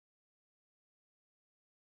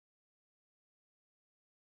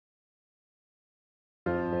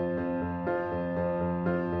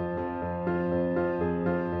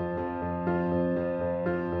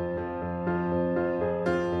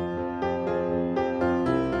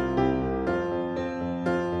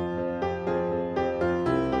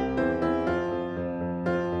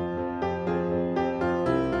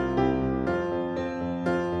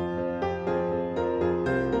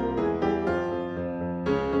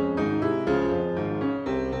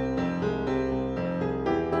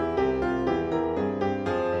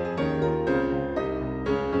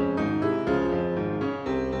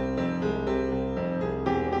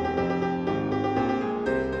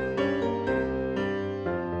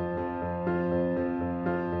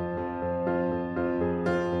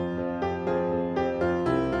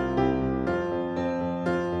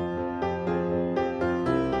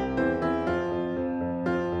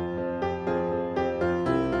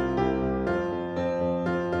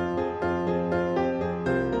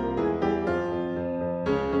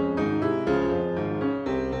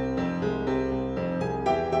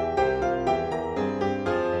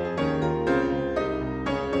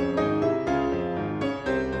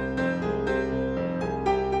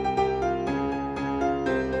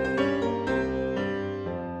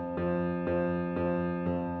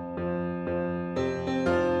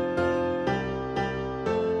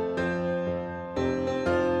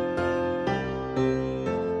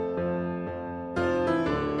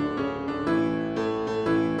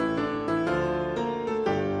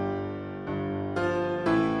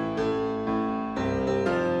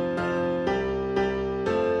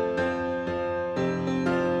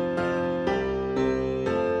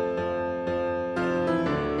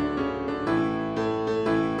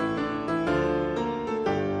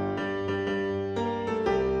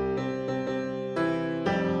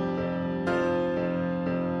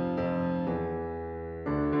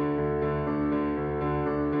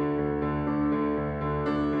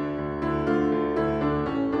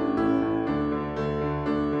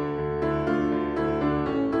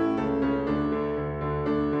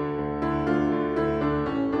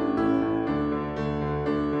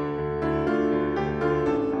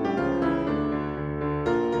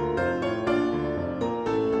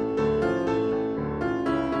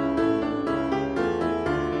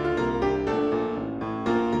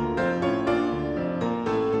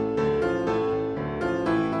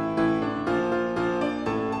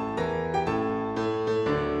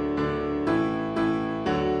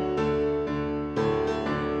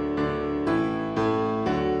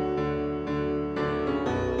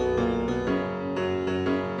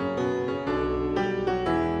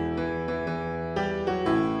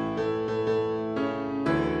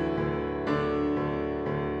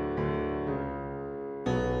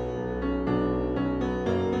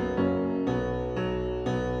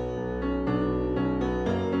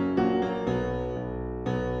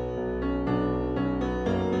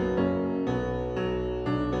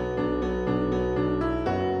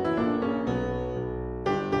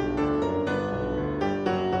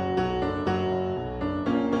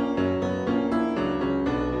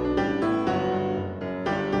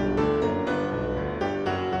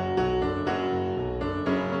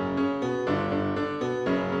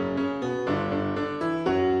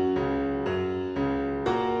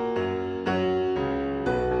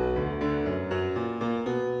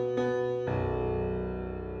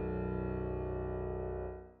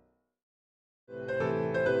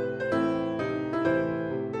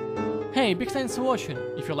Hey, big thanks for watching.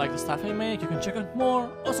 If you like the stuff I make, you can check out more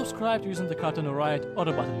or subscribe using the card on the right or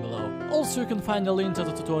the button below. Also, you can find a link to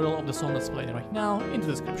the tutorial of the song that's playing right now in the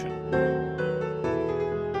description.